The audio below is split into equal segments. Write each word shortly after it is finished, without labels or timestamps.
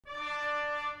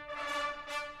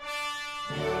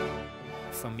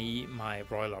For me, my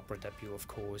Royal Opera debut, of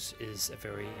course, is a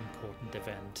very important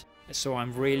event. So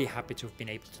I'm really happy to have been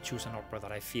able to choose an opera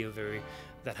that I feel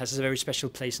that has a very special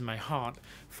place in my heart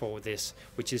for this,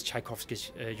 which is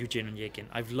Tchaikovsky's Eugene Onegin.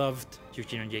 I've loved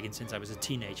Eugene Onegin since I was a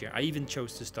teenager. I even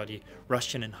chose to study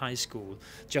Russian in high school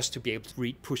just to be able to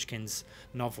read Pushkin's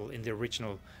novel in the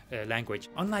original language.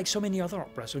 Unlike so many other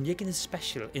operas, Onegin is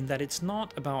special in that it's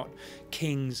not about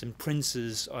kings and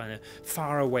princes or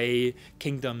faraway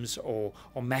kingdoms or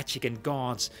magic and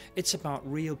gods. It's about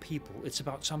real people. It's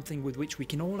about something with which we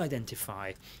can all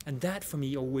identify. And that for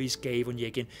me always gave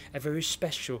Onegin a very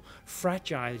special,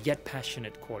 fragile yet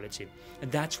passionate quality.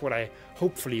 And that's what I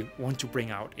hopefully want to bring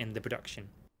out in the production.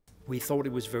 We thought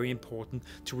it was very important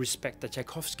to respect that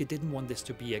Tchaikovsky didn't want this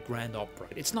to be a grand opera.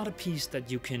 It's not a piece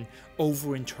that you can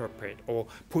overinterpret or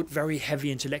put very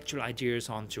heavy intellectual ideas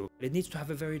onto. It needs to have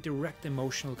a very direct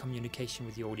emotional communication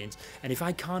with the audience. And if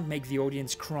I can't make the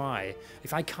audience cry,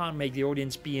 if I can't make the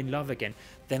audience be in love again,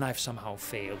 then I've somehow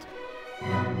failed.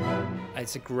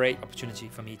 It's a great opportunity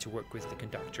for me to work with the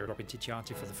conductor, Robin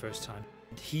Ticciati, for the first time.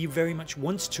 He very much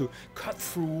wants to cut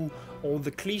through all the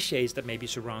cliches that maybe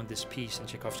surround this piece in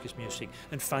Tchaikovsky's music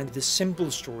and find the simple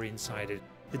story inside it.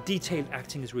 The detailed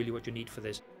acting is really what you need for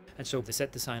this. And so the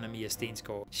set designer, Mia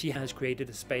Stensgaard, she has created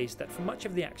a space that for much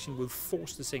of the action will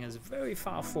force the singers very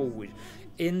far forward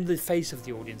in the face of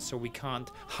the audience, so we can't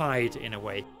hide in a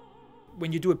way.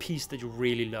 When you do a piece that you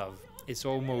really love, it's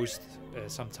almost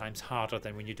sometimes harder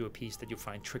than when you do a piece that you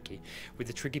find tricky. With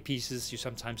the tricky pieces, you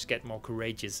sometimes get more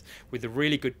courageous. With the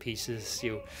really good pieces,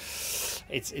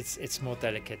 it's more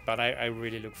delicate. But I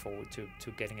really look forward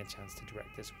to getting a chance to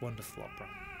direct this wonderful opera.